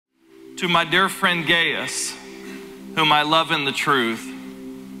To my dear friend Gaius, whom I love in the truth.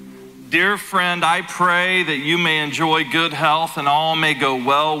 Dear friend, I pray that you may enjoy good health and all may go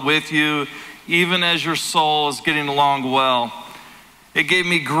well with you, even as your soul is getting along well. It gave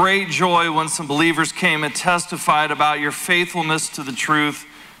me great joy when some believers came and testified about your faithfulness to the truth,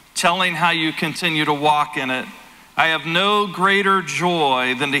 telling how you continue to walk in it. I have no greater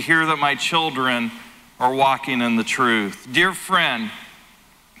joy than to hear that my children are walking in the truth. Dear friend,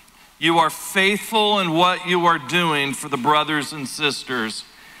 you are faithful in what you are doing for the brothers and sisters,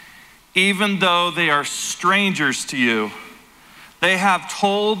 even though they are strangers to you. They have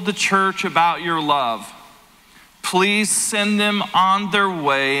told the church about your love. Please send them on their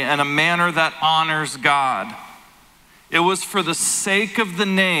way in a manner that honors God. It was for the sake of the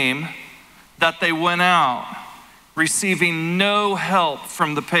name that they went out, receiving no help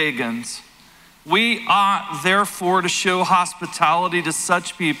from the pagans. We ought therefore to show hospitality to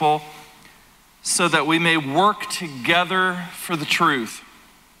such people so that we may work together for the truth.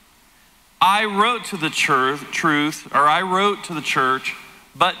 I wrote to the church,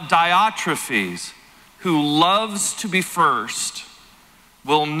 but Diotrephes, who loves to be first,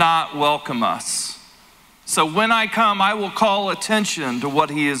 will not welcome us. So when I come, I will call attention to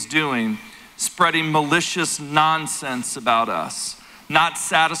what he is doing, spreading malicious nonsense about us. Not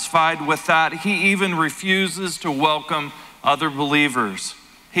satisfied with that, he even refuses to welcome other believers.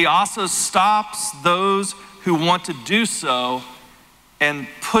 He also stops those who want to do so and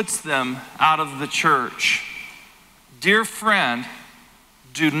puts them out of the church. Dear friend,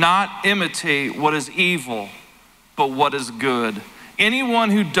 do not imitate what is evil, but what is good. Anyone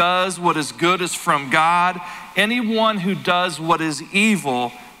who does what is good is from God. Anyone who does what is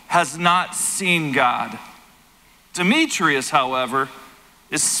evil has not seen God. Demetrius, however,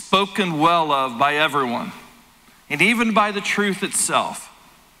 is spoken well of by everyone, and even by the truth itself.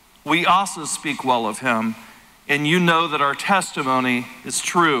 We also speak well of him, and you know that our testimony is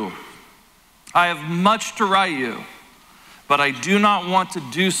true. I have much to write you, but I do not want to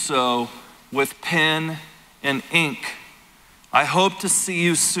do so with pen and ink. I hope to see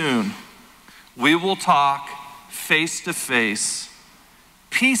you soon. We will talk face to face.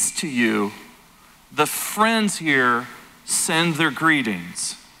 Peace to you. The friends here send their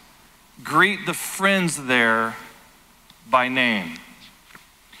greetings. Greet the friends there by name.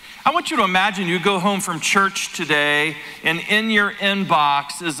 I want you to imagine you go home from church today and in your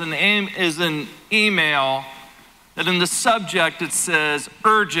inbox is an email that in the subject it says,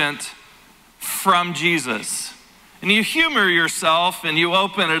 urgent from Jesus. And you humor yourself and you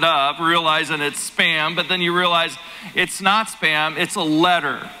open it up realizing it's spam, but then you realize it's not spam, it's a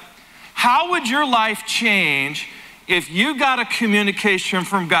letter. How would your life change if you got a communication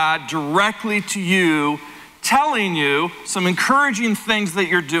from God directly to you, telling you some encouraging things that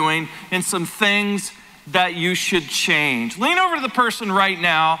you're doing and some things that you should change? Lean over to the person right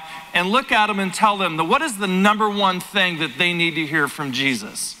now and look at them and tell them that what is the number one thing that they need to hear from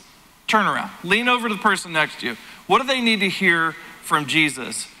Jesus? Turn around, lean over to the person next to you. What do they need to hear from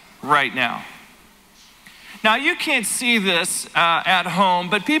Jesus right now? Now, you can't see this at home,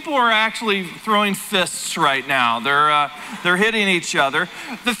 but people are actually throwing fists right now. They're hitting each other.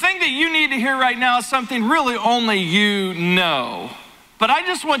 The thing that you need to hear right now is something really only you know. But I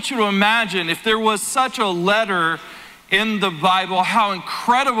just want you to imagine if there was such a letter in the Bible, how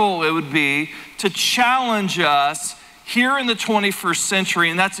incredible it would be to challenge us here in the 21st century,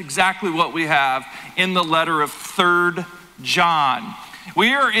 and that's exactly what we have in the letter of 3 John.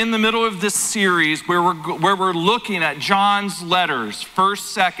 We are in the middle of this series where we're looking at John's letters,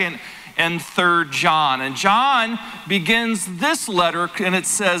 1st, 2nd, and 3rd John. And John begins this letter and it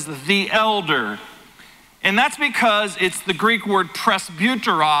says, the elder. And that's because it's the Greek word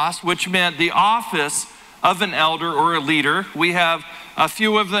presbyteros, which meant the office of an elder or a leader. We have a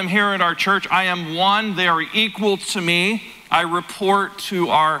few of them here at our church. I am one. They are equal to me. I report to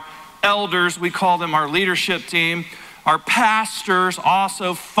our elders. We call them our leadership team. Our pastors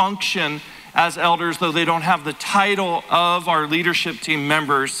also function as elders, though they don't have the title of our leadership team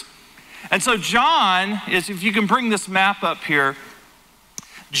members. And so John is, if you can bring this map up here,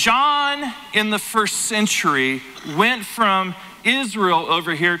 John in the 1st century went from Israel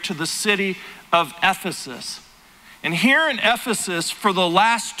over here to the city of Ephesus. And here in Ephesus, for the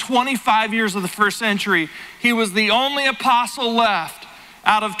last 25 years of the 1st century, he was the only apostle left.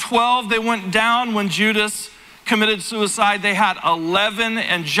 Out of 12, they went down when Judas committed suicide. They had 11,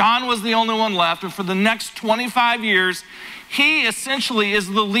 and John was the only one left. And for the next 25 years, he essentially is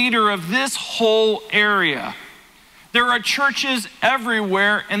the leader of this whole area. There are churches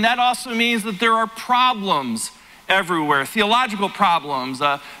everywhere, and that also means that there are problems everywhere, theological problems,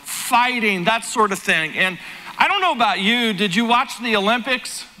 fighting, that sort of thing. And I don't know about you, did you watch the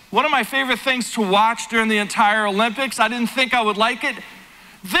Olympics? One of my favorite things to watch during the entire Olympics, I didn't think I would like it.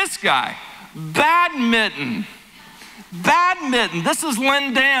 This guy, badminton. Badminton. This is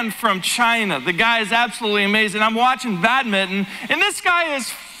Lin Dan from China. The guy is absolutely amazing. I'm watching badminton, and this guy is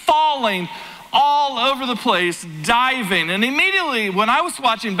falling all over the place, diving. And immediately when I was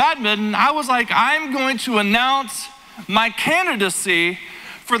watching badminton, I was like, I'm going to announce my candidacy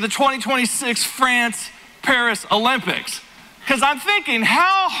for the 2026 France Paris Olympics. Because I'm thinking,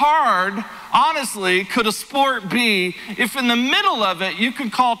 how hard, honestly, could a sport be if in the middle of it you can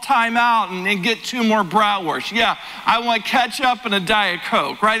call timeout and get 2 more bratwursts? Yeah, I want ketchup and a Diet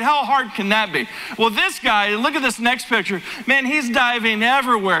Coke, right? How hard can that be? Well, this guy, look at this next picture. Man, he's diving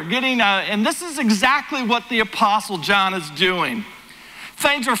everywhere, and this is exactly what the Apostle John is doing.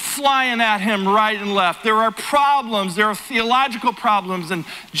 Things are flying at him right and left. There are problems, there are theological problems, and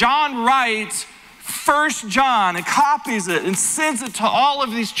John writes 1 John and copies it and sends it to all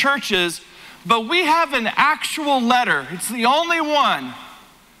of these churches, but we have an actual letter. It's the only one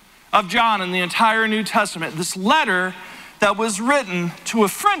of John in the entire New Testament. This letter that was written to a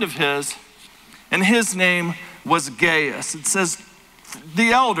friend of his, and his name was Gaius. It says,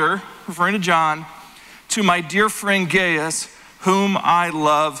 the elder, referring to John, to my dear friend Gaius, whom I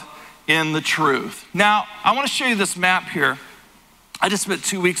love in the truth. Now, I want to show you this map here. I just spent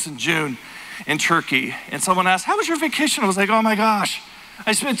 2 weeks in June in Turkey, and someone asked, how was your vacation? I was like, oh my gosh,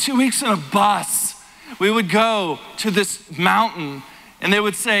 I spent 2 weeks in a bus. We would go to this mountain, and they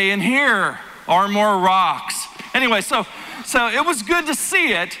would say, and here are more rocks. Anyway, so it was good to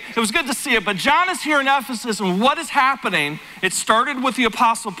see it. It was good to see it, but John is here in Ephesus, and what is happening? It started with the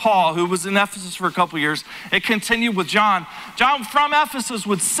Apostle Paul, who was in Ephesus for a couple years. It continued with John. John from Ephesus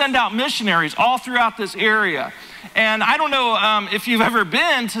would send out missionaries all throughout this area. And I don't know if you've ever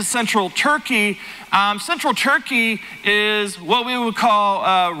been to Central Turkey. Central Turkey is what we would call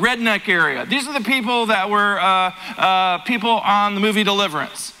a redneck area. These are the people that were people on the movie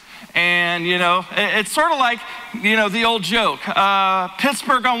Deliverance. And, you know, it's sort of like, you know, the old joke.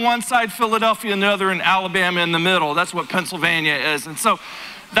 Pittsburgh on one side, Philadelphia on the other, and Alabama in the middle. That's what Pennsylvania is. And so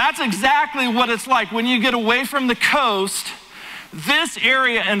that's exactly what it's like. When you get away from the coast, this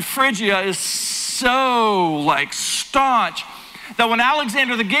area in Phrygia is so like staunch that when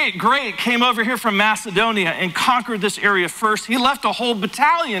Alexander the Great came over here from Macedonia and conquered this area first, he left a whole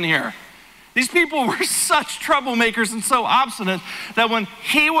battalion here. These people were such troublemakers and so obstinate that when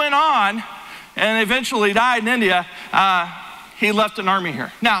he went on and eventually died in India, he left an army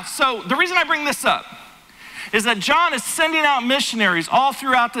here. Now, so the reason I bring this up is that John is sending out missionaries all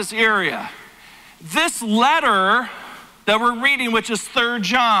throughout this area. This letter that we're reading, which is 3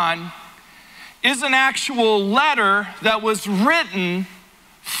 John, is an actual letter that was written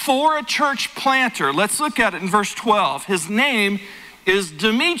for a church planter. Let's look at it in verse 12. His name is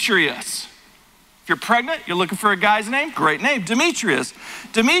Demetrius. If you're pregnant, you're looking for a guy's name, great name, Demetrius.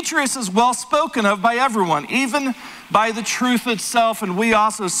 Demetrius is well spoken of by everyone, even by the truth itself, and we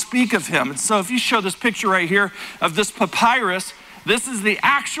also speak of him. And so if you show this picture right here of this papyrus, this is the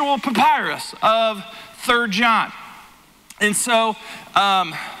actual papyrus of 3 John. And so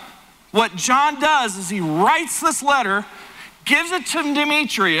what John does is he writes this letter, gives it to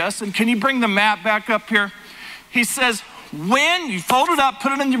Demetrius, and can you bring the map back up here? He says, when you fold it up,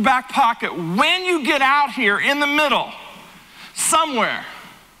 put it in your back pocket, when you get out here in the middle, somewhere,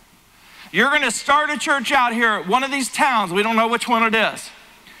 you're gonna start a church out here at one of these towns. We don't know which one it is.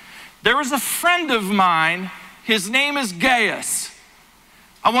 There was a friend of mine, his name is Gaius.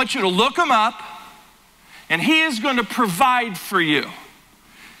 I want you to look him up, and he is going to provide for you.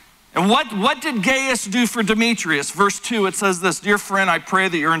 And what did Gaius do for Demetrius? Verse 2, it says this, dear friend, I pray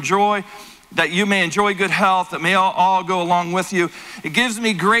that you may enjoy good health, that may all go along with you. It gives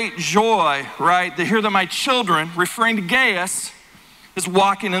me great joy, right, to hear that my children, referring to Gaius, is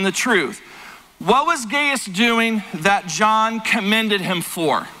walking in the truth. What was Gaius doing that John commended him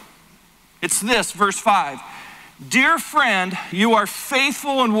for? It's this, verse 5. Dear friend, you are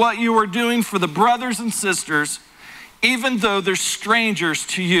faithful in what you are doing for the brothers and sisters, even though they're strangers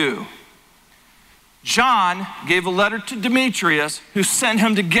to you. John gave a letter to Demetrius, who sent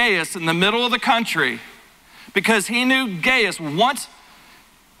him to Gaius in the middle of the country, because he knew Gaius once.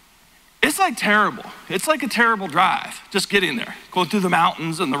 It's like terrible. It's like a terrible drive, just getting there, going through the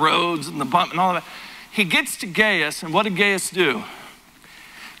mountains and the roads and the bump and all of that. He gets to Gaius, and what did Gaius do?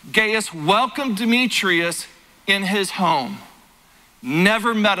 Gaius welcomed Demetrius in his home.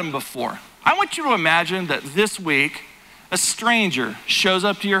 Never met him before. I want you to imagine that this week, a stranger shows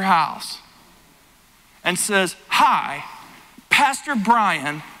up to your house and says, hi, Pastor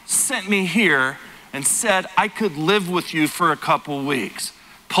Brian sent me here and said I could live with you for a couple weeks.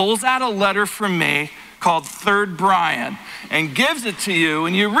 Pulls out a letter from me called Third Brian and gives it to you,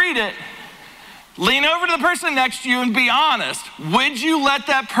 and you read it. Lean over to the person next to you and be honest. Would you let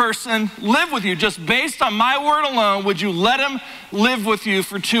that person live with you? Just based on my word alone, would you let him live with you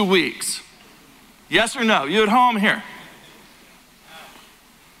for 2 weeks? Yes or no? You at home here?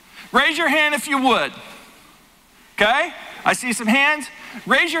 Raise your hand if you would. Okay? I see some hands.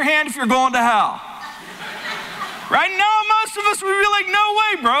 Raise your hand if you're going to hell. Right now, most of us would be like, no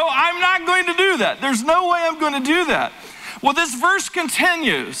way, bro. I'm not going to do that. There's no way I'm going to do that. Well, this verse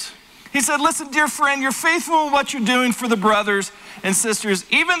continues. He said, listen, dear friend, you're faithful in what you're doing for the brothers and sisters.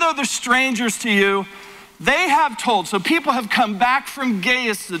 Even though they're strangers to you, they have told. So people have come back from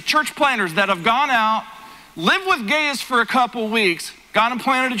Gaius, the church planters that have gone out, lived with Gaius for a couple weeks, gone and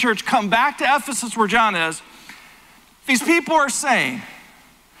planted a church, come back to Ephesus where John is. These people are saying,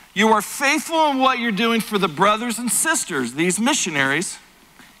 you are faithful in what you're doing for the brothers and sisters, these missionaries,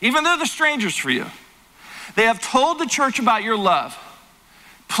 even though they're strangers for you. They have told the church about your love.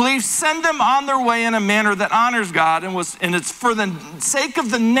 Please send them on their way in a manner that honors God, and it's for the sake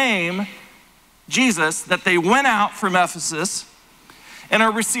of the name, Jesus, that they went out from Ephesus and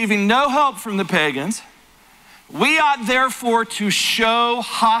are receiving no help from the pagans. We ought therefore to show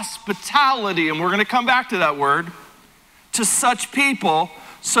hospitality, and we're going to come back to that word, to such people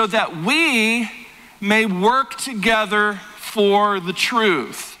so that we may work together for the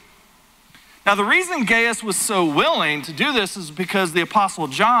truth. Now, the reason Gaius was so willing to do this is because the Apostle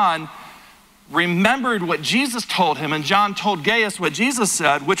John remembered what Jesus told him, and John told Gaius what Jesus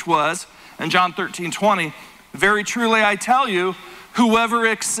said, which was, in John 13:20, very truly I tell you, whoever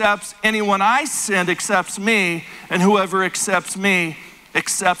accepts anyone I send accepts me, and whoever accepts me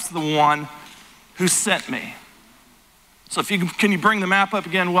accepts the one who sent me. So can you bring the map up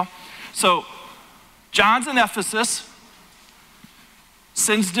again? Well, so John's in Ephesus,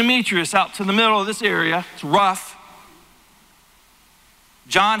 sends Demetrius out to the middle of this area. It's rough.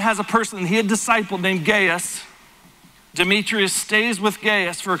 John has a person he had discipled named Gaius. Demetrius stays with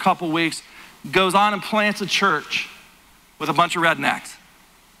Gaius for a couple weeks, goes on and plants a church with a bunch of rednecks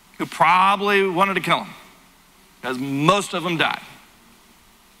who probably wanted to kill him because most of them died.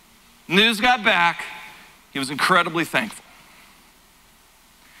 News got back. He was incredibly thankful.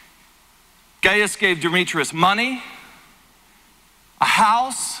 Gaius gave Demetrius money, a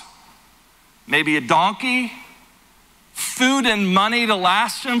house, maybe a donkey, food and money to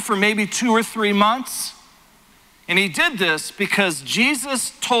last him for maybe 2 or 3 months. And he did this because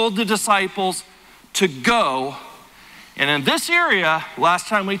Jesus told the disciples to go. And in this area, last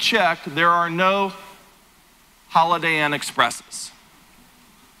time we checked, there are no Holiday Inn Expresses.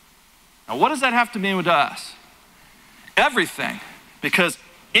 Now, what does that have to mean with us? Everything. Because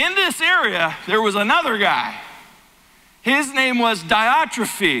in this area, there was another guy. His name was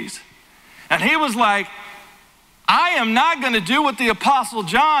Diotrephes. And he was like, I am not going to do what the Apostle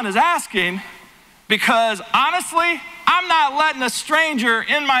John is asking because honestly, I'm not letting a stranger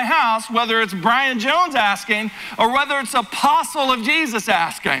in my house, whether it's Brian Jones asking or whether it's Apostle of Jesus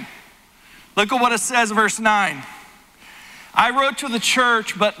asking. Look at what it says, verse 9. I wrote to the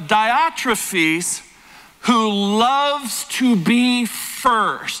church, but Diotrephes, who loves to be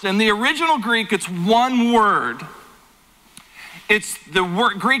first. In the original Greek, it's one word. It's the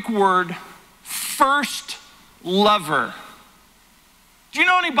Greek word first lover. Do you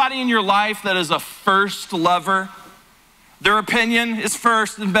know anybody in your life that is a first lover? Their opinion is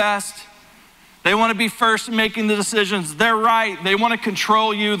first and best. They want to be first in making the decisions. They're right. They want to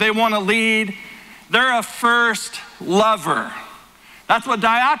control you. They want to lead. They're a first lover. That's what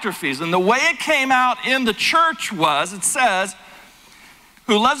Diotrephes. And the way it came out in the church was, it says,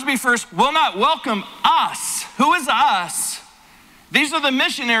 who loves to be first will not welcome us. Who is us? These are the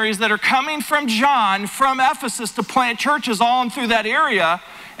missionaries that are coming from John, from Ephesus, to plant churches all through that area.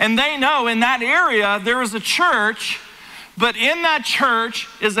 And they know in that area there is a church, but in that church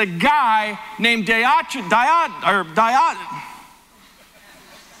is a guy named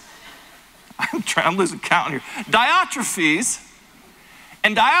I'm losing count here. Diotrephes.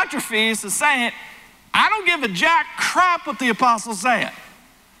 And Diotrephes is saying, I don't give a jack crap what the apostle's saying.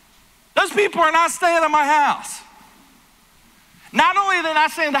 Those people are not staying at my house. Not only are they not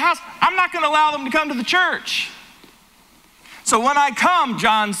staying in the house, I'm not going to allow them to come to the church. So when I come,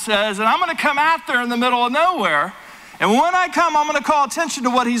 John says, and I'm going to come out there in the middle of nowhere, and when I come, I'm going to call attention to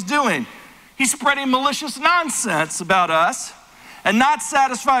what he's doing. He's spreading malicious nonsense about us, and not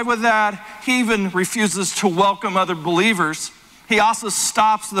satisfied with that, he even refuses to welcome other believers. He also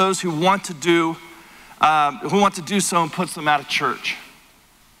stops those who want to do who want to do so and puts them out of church.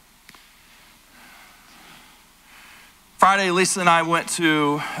 Friday, Lisa and I went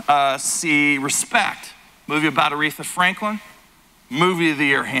to see Respect, movie about Aretha Franklin. Movie of the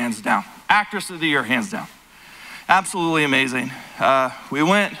year, hands down. Actress of the year, hands down. Absolutely amazing. We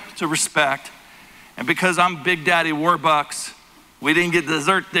went to Respect, and because I'm Big Daddy Warbucks, we didn't get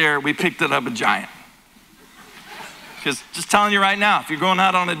dessert there, we picked it up at Giant. Because just telling you right now, if you're going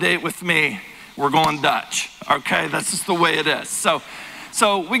out on a date with me, we're going Dutch, okay? That's just the way it is. So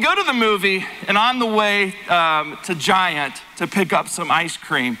we go to the movie, and on the way to Giant to pick up some ice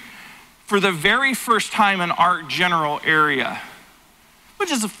cream, for the very first time in Art General area,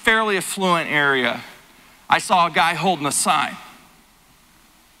 which is a fairly affluent area, I saw a guy holding a sign.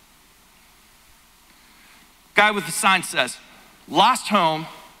 Guy with the sign says, "Lost home,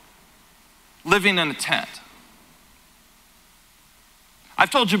 living in a tent."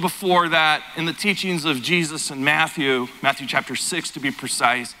 I've told you before that in the teachings of Jesus in Matthew chapter 6 to be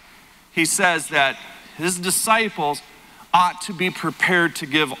precise, he says that his disciples ought to be prepared to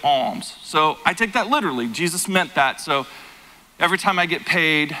give alms. So I take that literally. Jesus meant that. So every time I get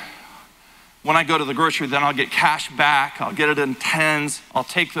paid, when I go to the grocery, then I'll get cash back. I'll get it in tens. I'll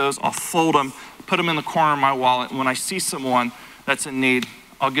take those, I'll fold them, put them in the corner of my wallet. And when I see someone that's in need,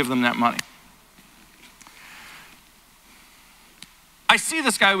 I'll give them that money. I see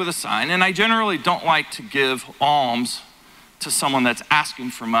this guy with a sign, and I generally don't like to give alms to someone that's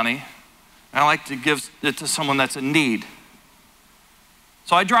asking for money. I like to give it to someone that's in need.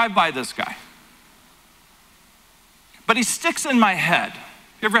 So I drive by this guy. But he sticks in my head.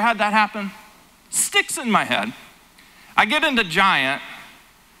 You ever had that happen? Sticks in my head. I get into Giant,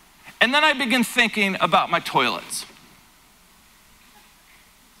 and then I begin thinking about my toilets.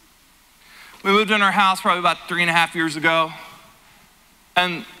 We moved in our house probably about 3.5 years ago,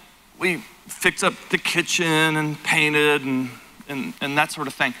 and we fixed up the kitchen and painted and that sort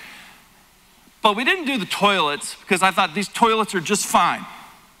of thing. But we didn't do the toilets because I thought these toilets are just fine.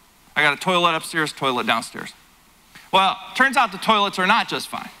 I got a toilet upstairs, toilet downstairs. Well, turns out the toilets are not just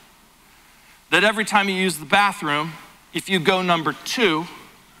fine. That every time you use the bathroom, if you go number 2,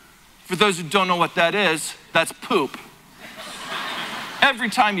 for those who don't know what that is, that's poop. Every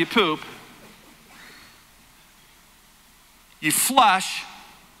time you poop, you flush,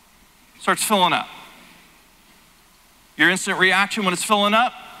 starts filling up. Your instant reaction when it's filling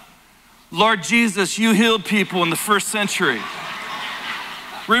up? Lord Jesus, you healed people in the first century.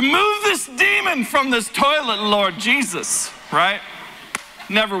 Remove this demon from this toilet, Lord Jesus, right?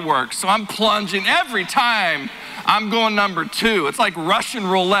 Never works. So I'm plunging every time I'm going number 2. It's like Russian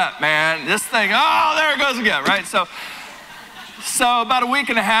roulette, man. This thing, oh, there it goes again, right? So about a week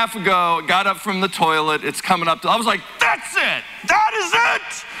and a half ago, I got up from the toilet. It's coming up. I was like, that's it. That is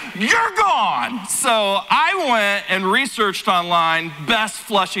it. You're gone. So I went and researched online best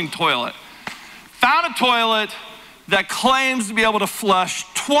flushing toilet. Found a toilet that claims to be able to flush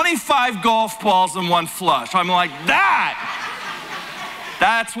 25 golf balls in one flush. I'm like,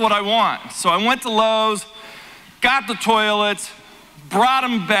 that's what I want. So I went to Lowe's, got the toilets, brought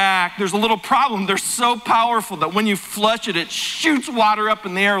them back. There's a little problem. They're so powerful that when you flush it, it shoots water up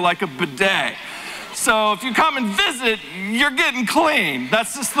in the air like a bidet. So if you come and visit, you're getting clean.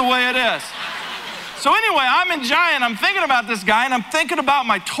 That's just the way it is. So anyway, I'm in Giant. I'm thinking about this guy, and I'm thinking about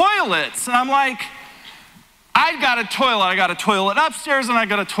my toilets. And I'm like, I got a toilet. I got a toilet upstairs, and I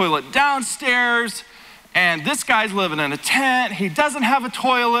got a toilet downstairs. And this guy's living in a tent. He doesn't have a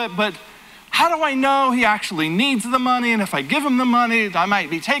toilet, but how do I know he actually needs the money? And if I give him the money, I might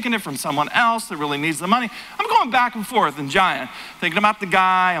be taking it from someone else that really needs the money. I'm going back and forth in Giant, thinking about the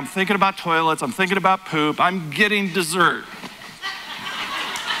guy. I'm thinking about toilets. I'm thinking about poop. I'm getting dessert.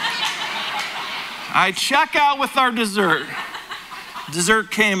 I check out with our dessert.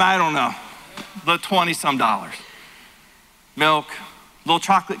 Dessert came, I don't know, the $20-some. Milk, little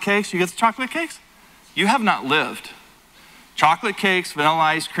chocolate cakes. You get the chocolate cakes? You have not lived. Chocolate cakes, vanilla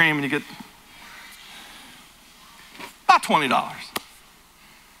ice cream, and you get about $20.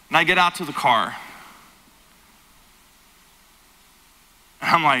 And I get out to the car. And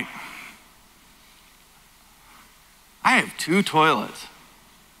I'm like, I have 2 toilets.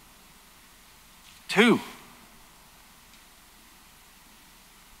 2.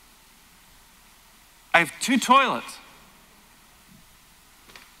 I have 2 toilets.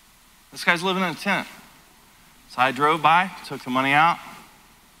 This guy's living in a tent. So I drove by, took the money out,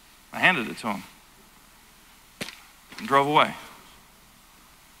 I handed it to him, and drove away.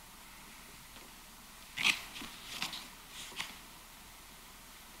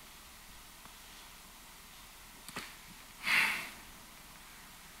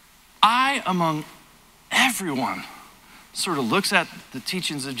 I, among everyone sort of looks at the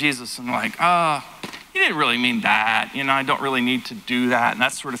teachings of Jesus and like, he didn't really mean that. I don't really need to do that and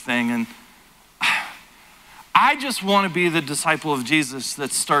that sort of thing. And I just want to be the disciple of Jesus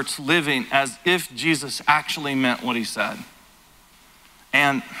that starts living as if Jesus actually meant what he said.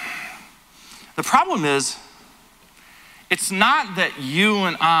 And the problem is, it's not that you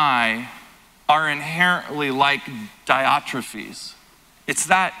and I are inherently like Diotrephes. It's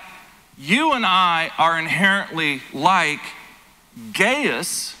that you and I are inherently like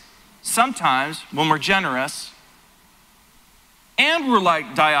Gaius sometimes when we're generous, and we're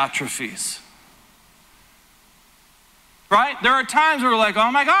like Diotrephes. Right? There are times where we're like,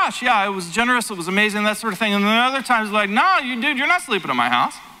 oh my gosh, yeah, it was generous, it was amazing, that sort of thing. And then other times we're like, no, dude, you're not sleeping in my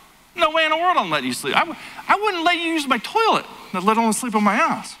house. No way in the world I'm letting you sleep. I wouldn't let you use my toilet, let alone sleep in my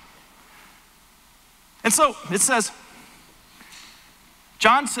house. And so it says,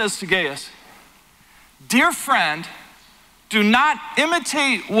 John says to Gaius, dear friend, do not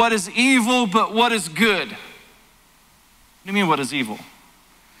imitate what is evil, but what is good. What do you mean what is evil?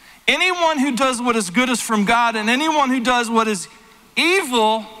 Anyone who does what is good is from God, and anyone who does what is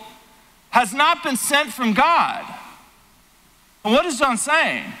evil has not been sent from God. And what is John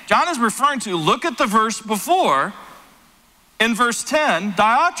saying? John is referring to, look at the verse before, in verse 10,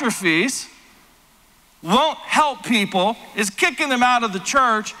 Diotrephes won't help people, is kicking them out of the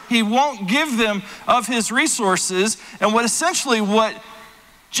church. He won't give them of his resources. And what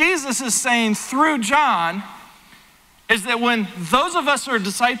Jesus is saying through John is that when those of us who are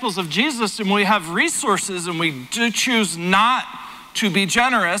disciples of Jesus and we have resources and we do choose not to be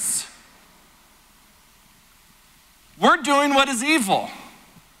generous, we're doing what is evil.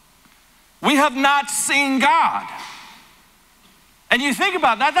 We have not seen God. And you think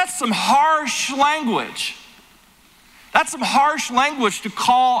about that, that's some harsh language. That's some harsh language to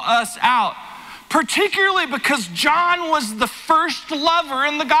call us out, particularly because John was the first lover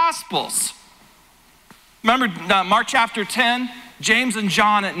in the Gospels. Remember Mark chapter 10, James and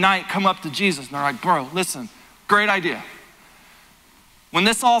John at night come up to Jesus and they're like, bro, listen, great idea. When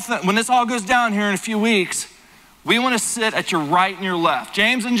this all goes down here in a few weeks, we want to sit at your right and your left,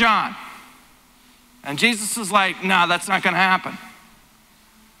 James and John. And Jesus is like, no, that's not going to happen.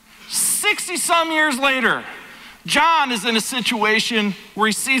 60 some years later, John is in a situation where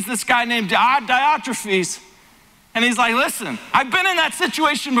he sees this guy named Diotrephes, and he's like, listen, I've been in that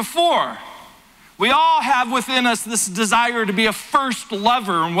situation before. We all have within us this desire to be a first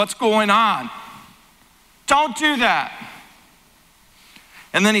lover in what's going on. Don't do that.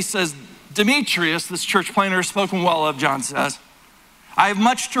 And then he says, Demetrius, this church planter spoken well of, John says, I have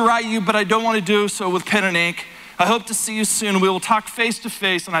much to write you, but I don't want to do so with pen and ink. I hope to see you soon. We will talk face to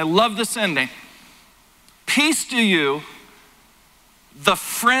face, and I love this ending. Peace to you. The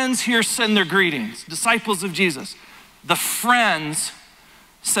friends here send their greetings. Disciples of Jesus. The friends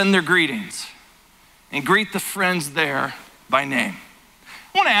send their greetings. And greet the friends there by name.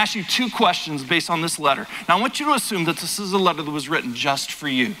 I want to ask you two questions based on this letter. Now, I want you to assume that this is a letter that was written just for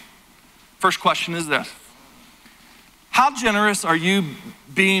you. First question is this. How generous are you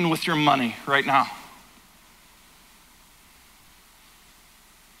being with your money right now?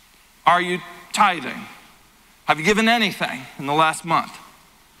 Are you tithing? Have you given anything in the last month?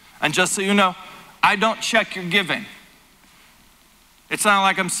 And just so you know, I don't check your giving. It's not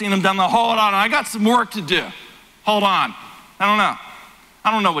like I'm seeing them down the, hold on, I got some work to do. Hold on, I don't know.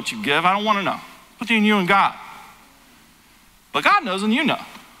 I don't know what you give, I don't want to know. It's between you and God. But God knows and you know.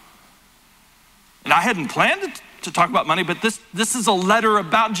 And I hadn't planned to talk about money, but this is a letter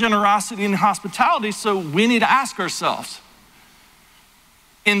about generosity and hospitality, so we need to ask ourselves,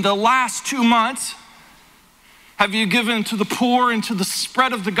 in the last 2 months, have you given to the poor and to the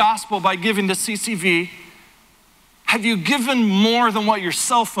spread of the gospel by giving to CCV? Have you given more than what your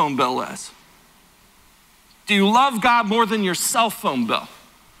cell phone bill is? Do you love God more than your cell phone bill?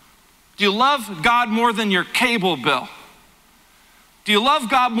 Do you love God more than your cable bill? Do you love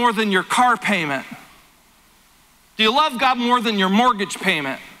God more than your car payment? Do you love God more than your mortgage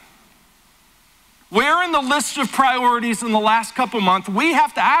payment? Where in the list of priorities in the last couple months, we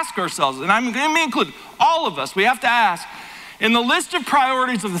have to ask ourselves, and I'm going to include all of us, we have to ask, in the list of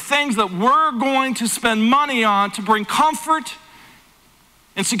priorities of the things that we're going to spend money on to bring comfort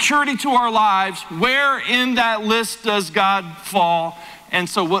and security to our lives, where in that list does God fall? And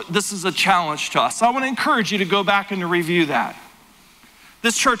so this is a challenge to us. So I want to encourage you to go back and to review that.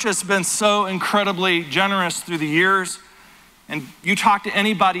 This church has been so incredibly generous through the years. And you talk to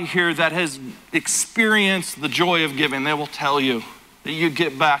anybody here that has experienced the joy of giving, they will tell you that you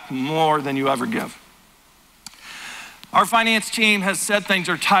get back more than you ever give. Our finance team has said things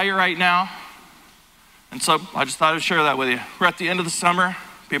are tight right now. And so I just thought I'd share that with you. We're at the end of the summer.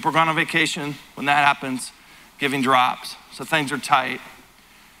 People are going on vacation. When that happens, giving drops. So things are tight.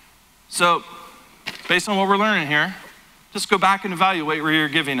 So based on what we're learning here, just go back and evaluate where your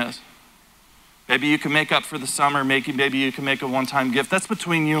giving is. Maybe you can make up for the summer. Maybe you can make a one-time gift. That's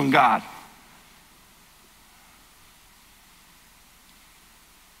between you and God.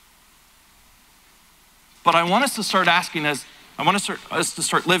 But I want us to start asking us to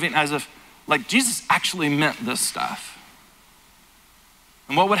start living as if, like, Jesus actually meant this stuff.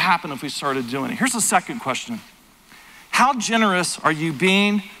 And what would happen if we started doing it? Here's the second question. How generous are you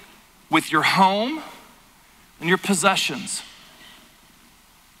being with your home and your possessions?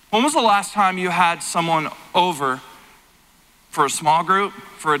 When was the last time you had someone over for a small group,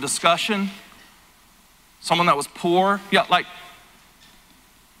 for a discussion? Someone that was poor? Yeah, like,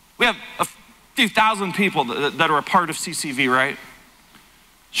 we have a few thousand people that are a part of CCV, right?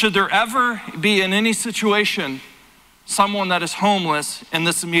 Should there ever be in any situation someone that is homeless in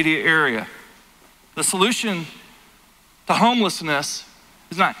this immediate area? The solution to homelessness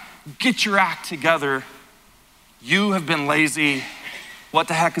is not get your act together. You have been lazy. What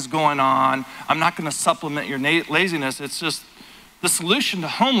the heck is going on? I'm not going to supplement your laziness. It's just the solution to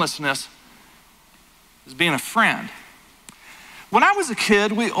homelessness is being a friend. When I was a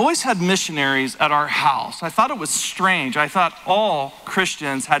kid, we always had missionaries at our house. I thought it was strange. I thought all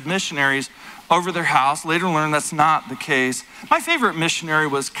Christians had missionaries over their house. Later learned that's not the case. My favorite missionary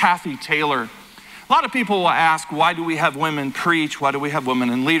was Kathy Taylor. A lot of people will ask, why do we have women preach? Why do we have women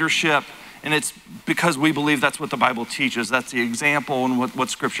in leadership? And it's because we believe that's what the Bible teaches. That's the example and what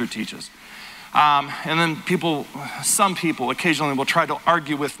Scripture teaches. And then some people occasionally will try to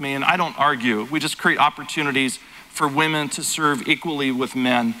argue with me, and I don't argue. We just create opportunities for women to serve equally with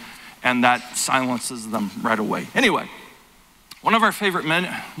men, and that silences them right away. Anyway, one of our favorite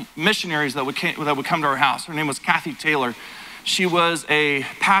missionaries that would come to our house, her name was Kathy Taylor. She was a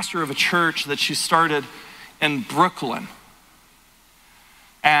pastor of a church that she started in Brooklyn.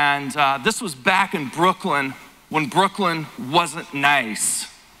 And this was back in Brooklyn when Brooklyn wasn't nice.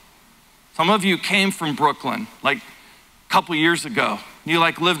 Some of you came from Brooklyn like a couple years ago. You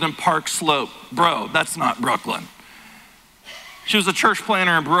lived in Park Slope. Bro, that's not Brooklyn. She was a church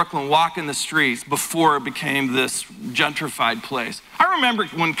planter in Brooklyn, walking the streets before it became this gentrified place. I remember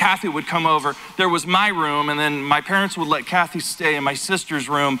when Kathy would come over, there was my room, and then my parents would let Kathy stay in my sister's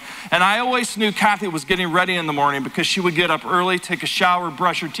room. And I always knew Kathy was getting ready in the morning because she would get up early, take a shower,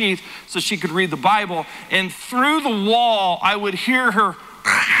 brush her teeth so she could read the Bible. And through the wall, I would hear her.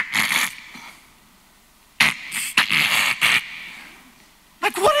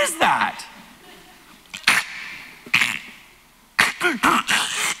 Like, what is that?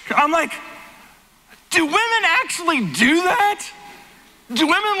 I'm like, do women actually do that? Do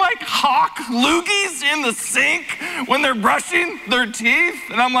women hawk loogies in the sink when they're brushing their teeth?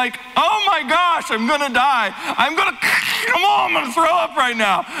 And I'm like, oh my gosh, I'm gonna die. I'm gonna throw up right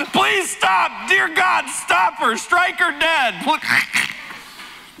now. Please stop, dear God, stop her, strike her dead.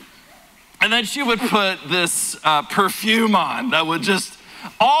 And then she would put this perfume on that would just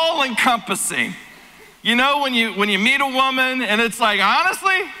all-encompassing. You know when you meet a woman and it's like,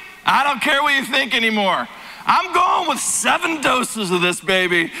 honestly, I don't care what you think anymore. I'm going with 7 doses of this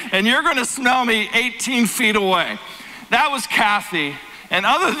baby and you're gonna smell me 18 feet away. That was Kathy. And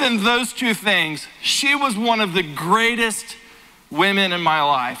other than those two things, she was one of the greatest women in my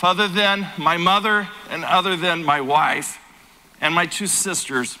life, other than my mother and other than my wife and my 2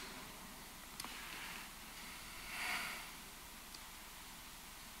 sisters.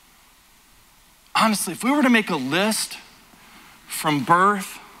 Honestly, if we were to make a list from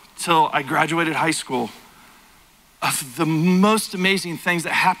birth till I graduated high school of the most amazing things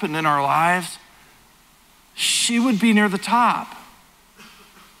that happened in our lives, she would be near the top.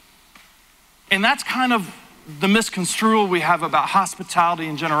 And that's kind of the misconstrual we have about hospitality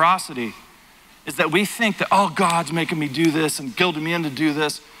and generosity, is that we think that, oh, God's making me do this and guilting me in to do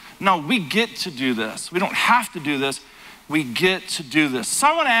this. No, we get to do this. We don't have to do this. We get to do this. So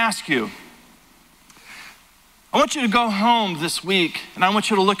I want to ask you, I want you to go home this week and I want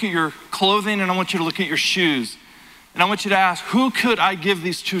you to look at your clothing and I want you to look at your shoes. And I want you to ask, who could I give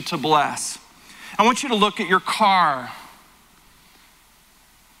these to bless? I want you to look at your car.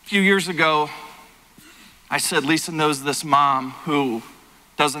 A few years ago, I said, Lisa knows this mom who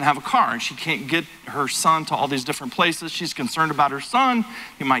doesn't have a car and she can't get her son to all these different places. She's concerned about her son.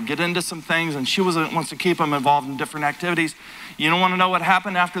 He might get into some things and she wants to keep him involved in different activities. You don't want to know what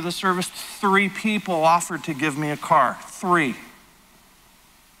happened after the service? 3 people offered to give me a car. 3.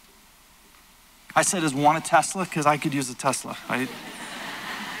 I said, is one a Tesla? Because I could use a Tesla.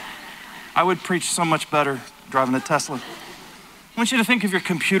 I would preach so much better driving a Tesla. I want you to think of your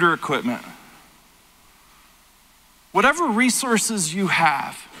computer equipment. Whatever resources you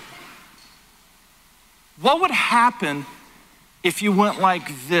have, what would happen if you went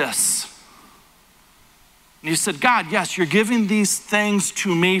like this? And you said, God, yes, you're giving these things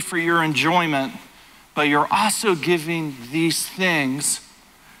to me for your enjoyment, but you're also giving these things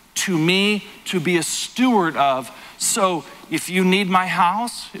to me to be a steward of. So if you need my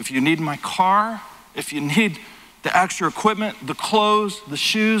house, if you need my car, if you need the extra equipment, the clothes, the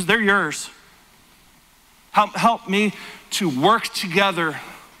shoes, they're yours. Help me to work together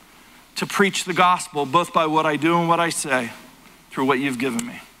to preach the gospel, both by what I do and what I say, through what you've given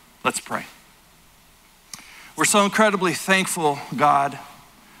me. Let's pray. We're so incredibly thankful, God,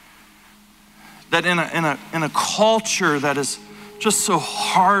 that in a culture that is just so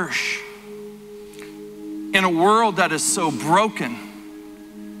harsh, in a world that is so broken,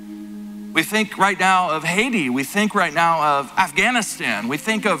 we think right now of Haiti, we think right now of Afghanistan, we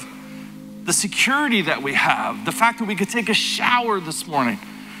think of the security that we have, the fact that we could take a shower this morning,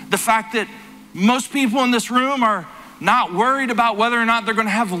 the fact that most people in this room are not worried about whether or not they're going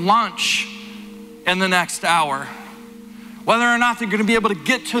to have lunch in the next hour, whether or not they're going to be able to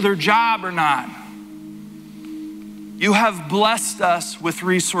get to their job or not. You have blessed us with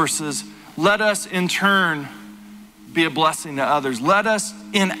resources. Let us in turn be a blessing to others. Let us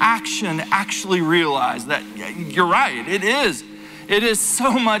in action actually realize that you're right, it is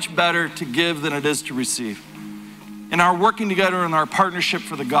so much better to give than it is to receive. In our working together in our partnership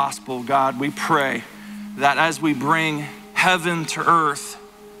for the gospel, God, we pray that as we bring heaven to earth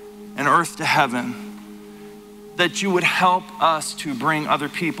and earth to heaven, that you would help us to bring other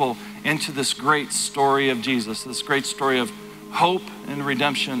people into this great story of Jesus, this great story of hope and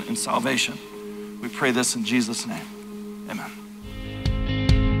redemption and salvation. We pray this in Jesus' name. Amen.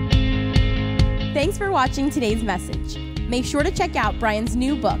 Thanks for watching today's message. Make sure to check out Brian's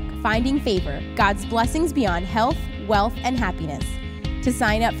new book, Finding Favor, God's Blessings Beyond Health, Wealth, and Happiness. To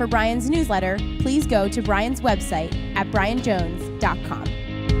sign up for Brian's newsletter, please go to Brian's website at brianjones.com.